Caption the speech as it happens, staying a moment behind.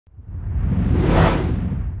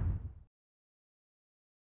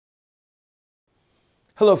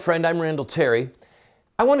Hello, friend. I'm Randall Terry.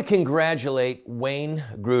 I want to congratulate Wayne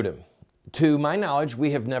Grudem. To my knowledge,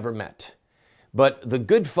 we have never met. But the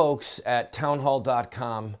good folks at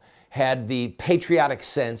townhall.com had the patriotic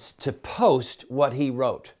sense to post what he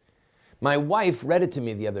wrote. My wife read it to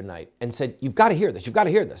me the other night and said, "You've got to hear this. You've got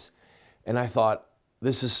to hear this." And I thought,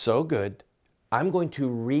 this is so good. I'm going to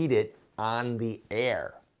read it on the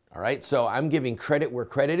air. All right. So I'm giving credit where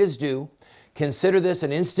credit is due. Consider this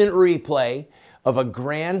an instant replay of a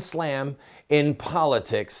grand slam in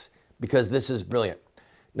politics because this is brilliant.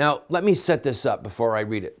 Now, let me set this up before I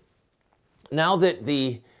read it. Now that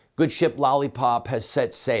the good ship Lollipop has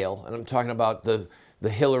set sail, and I'm talking about the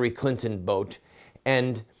Hillary Clinton boat,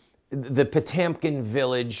 and the Potamkin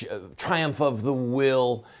Village, triumph of the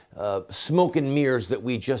will, smoke and mirrors that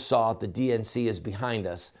we just saw at the DNC is behind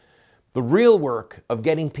us, the real work of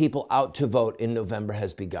getting people out to vote in November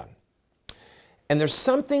has begun. And there's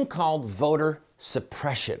something called voter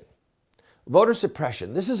suppression. Voter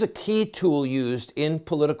suppression. This is a key tool used in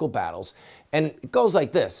political battles, and it goes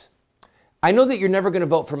like this. I know that you're never going to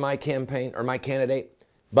vote for my campaign or my candidate,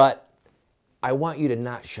 but I want you to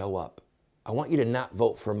not show up. I want you to not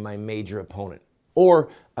vote for my major opponent. Or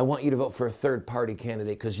I want you to vote for a third-party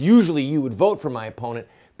candidate because usually you would vote for my opponent,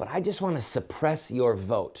 but I just want to suppress your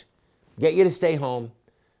vote. Get you to stay home,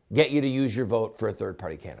 get you to use your vote for a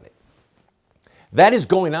third-party candidate. That is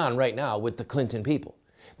going on right now with the Clinton people.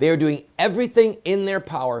 They are doing everything in their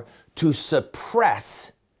power to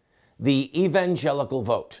suppress the evangelical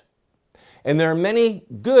vote. And there are many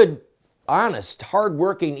good, honest,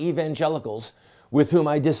 hardworking evangelicals with whom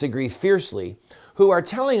I disagree fiercely, who are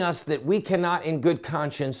telling us that we cannot in good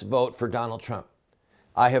conscience vote for Donald Trump.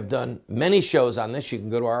 I have done many shows on this. You can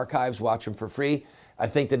go to our archives, watch them for free. I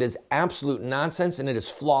think that is absolute nonsense and it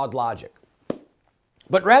is flawed logic.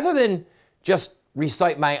 But rather than just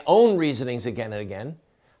recite my own reasonings again and again,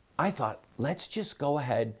 I thought, let's just go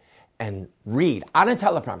ahead and read on a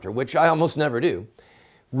teleprompter, which I almost never do,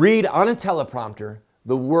 read on a teleprompter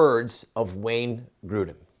the words of Wayne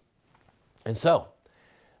Grudem. And so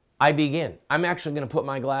I begin. I'm actually going to put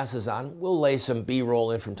my glasses on. We'll lay some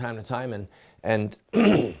B-roll in from time to time. And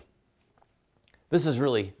this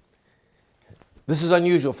is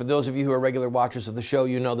unusual. For those of you who are regular watchers of the show,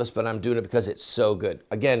 you know this, but I'm doing it because it's so good.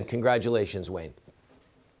 Again, congratulations, Wayne.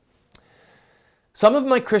 Some of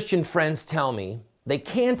my Christian friends tell me they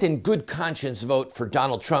can't in good conscience vote for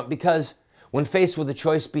Donald Trump because when faced with a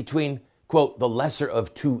choice between, quote, the lesser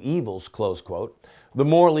of two evils, close quote, the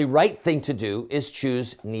morally right thing to do is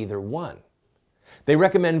choose neither one. They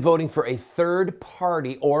recommend voting for a third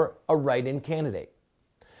party or a write-in candidate.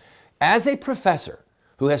 As a professor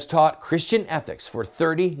who has taught Christian ethics for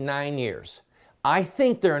 39 years, I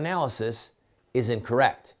think their analysis is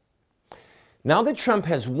incorrect. Now that Trump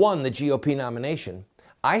has won the GOP nomination,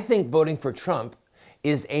 I think voting for Trump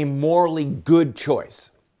is a morally good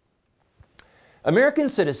choice. American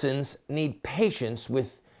citizens need patience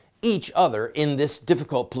with each other in this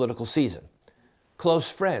difficult political season.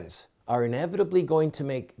 Close friends are inevitably going to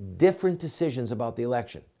make different decisions about the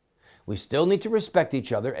election. We still need to respect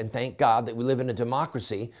each other and thank God that we live in a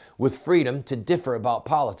democracy with freedom to differ about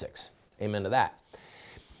politics. Amen to that.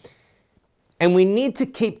 And we need to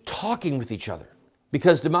keep talking with each other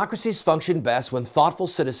because democracies function best when thoughtful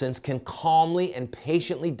citizens can calmly and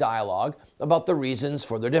patiently dialogue about the reasons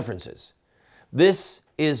for their differences. This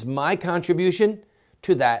is my contribution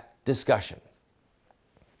to that discussion.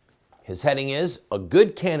 His heading is A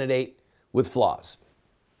Good Candidate with Flaws.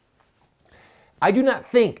 I do not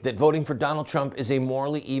think that voting for Donald Trump is a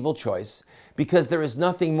morally evil choice because there is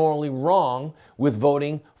nothing morally wrong with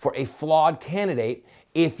voting for a flawed candidate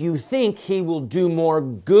if you think he will do more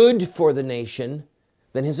good for the nation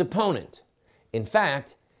than his opponent. In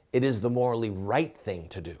fact, it is the morally right thing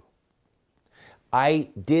to do. I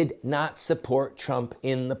did not support Trump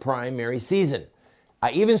in the primary season.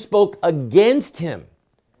 I even spoke against him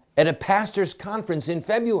at a pastor's conference in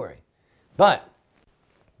February. But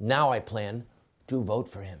now I plan to vote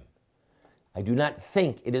for him. I do not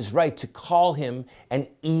think it is right to call him an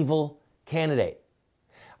evil candidate.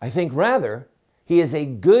 I think rather he is a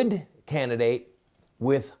good candidate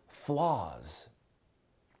with flaws.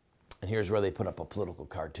 And here's where they put up a political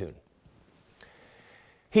cartoon.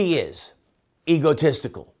 He is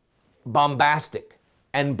egotistical, bombastic,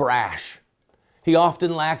 and brash. He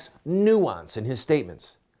often lacks nuance in his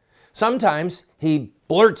statements. Sometimes he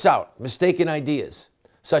blurts out mistaken ideas,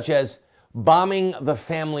 such as bombing the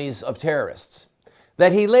families of terrorists,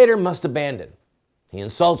 that he later must abandon. He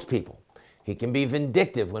insults people. He can be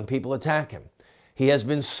vindictive when people attack him. He has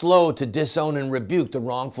been slow to disown and rebuke the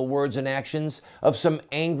wrongful words and actions of some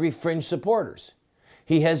angry fringe supporters.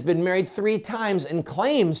 He has been married 3 times and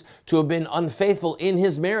claims to have been unfaithful in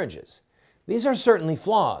his marriages. These are certainly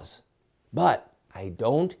flaws, but I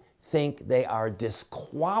don't think they are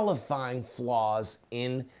disqualifying flaws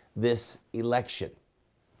in this election.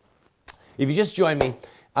 If you just joined me,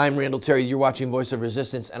 I'm Randall Terry. You're watching Voice of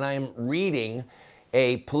Resistance, and I am reading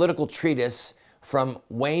a political treatise from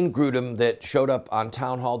Wayne Grudem that showed up on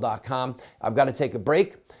townhall.com. I've got to take a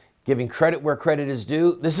break, giving credit where credit is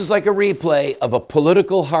due. This is like a replay of a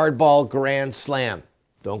political hardball grand slam.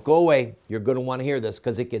 Don't go away. You're going to want to hear this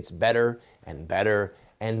because it gets better and better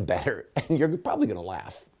and better, and you're probably going to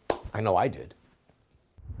laugh. I know I did.